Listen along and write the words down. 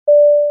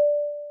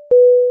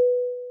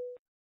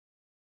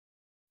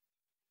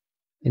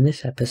In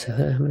this episode,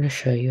 I'm going to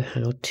show you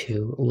how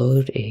to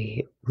load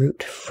a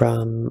route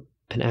from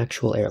an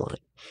actual airline.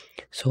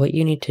 So what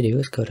you need to do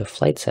is go to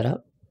Flight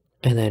Setup,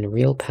 and then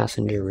Real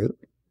Passenger Route.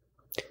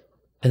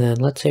 And then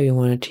let's say we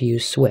wanted to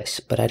use Swiss,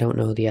 but I don't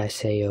know the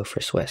ICAO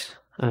for Swiss.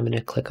 I'm going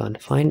to click on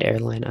Find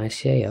Airline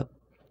ICAO,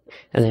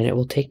 and then it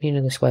will take me to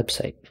this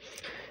website.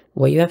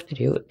 What you have to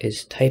do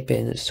is type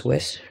in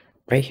Swiss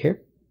right here,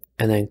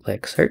 and then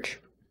click Search.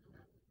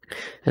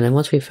 And then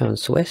once we've found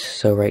Swiss,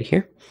 so right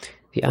here,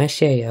 the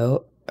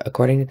ICAO,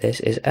 according to this,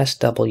 is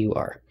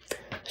SWR.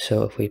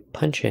 So if we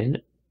punch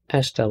in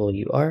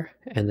SWR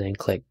and then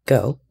click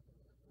Go,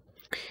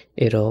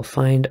 it'll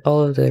find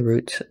all of the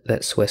routes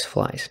that Swiss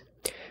flies.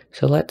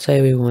 So let's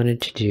say we wanted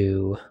to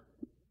do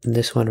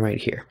this one right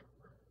here.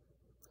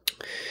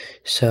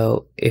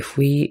 So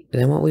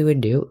then what we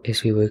would do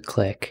is we would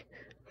click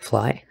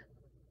Fly,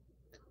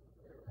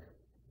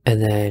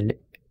 and then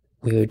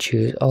we would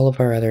choose all of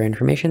our other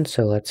information.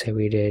 So let's say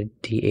we did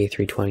the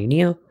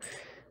A320neo,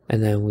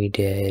 and then we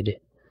did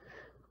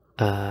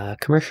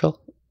commercial,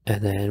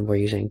 and then we're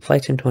using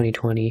flights in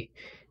 2020,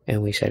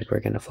 and we said we're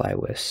going to fly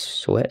with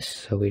Swiss,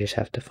 so we just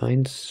have to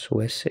find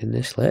Swiss in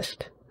this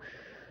list.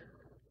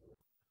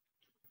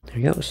 There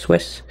you go,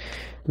 Swiss.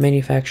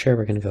 Manufacturer,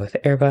 we're going to go with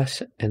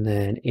Airbus, and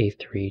then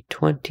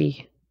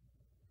A320.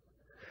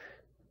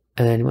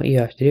 And then what you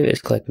have to do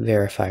is click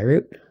Verify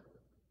Route.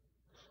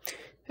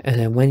 And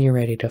then when you're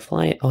ready to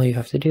fly, all you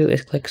have to do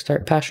is click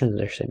Start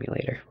Passenger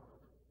Simulator.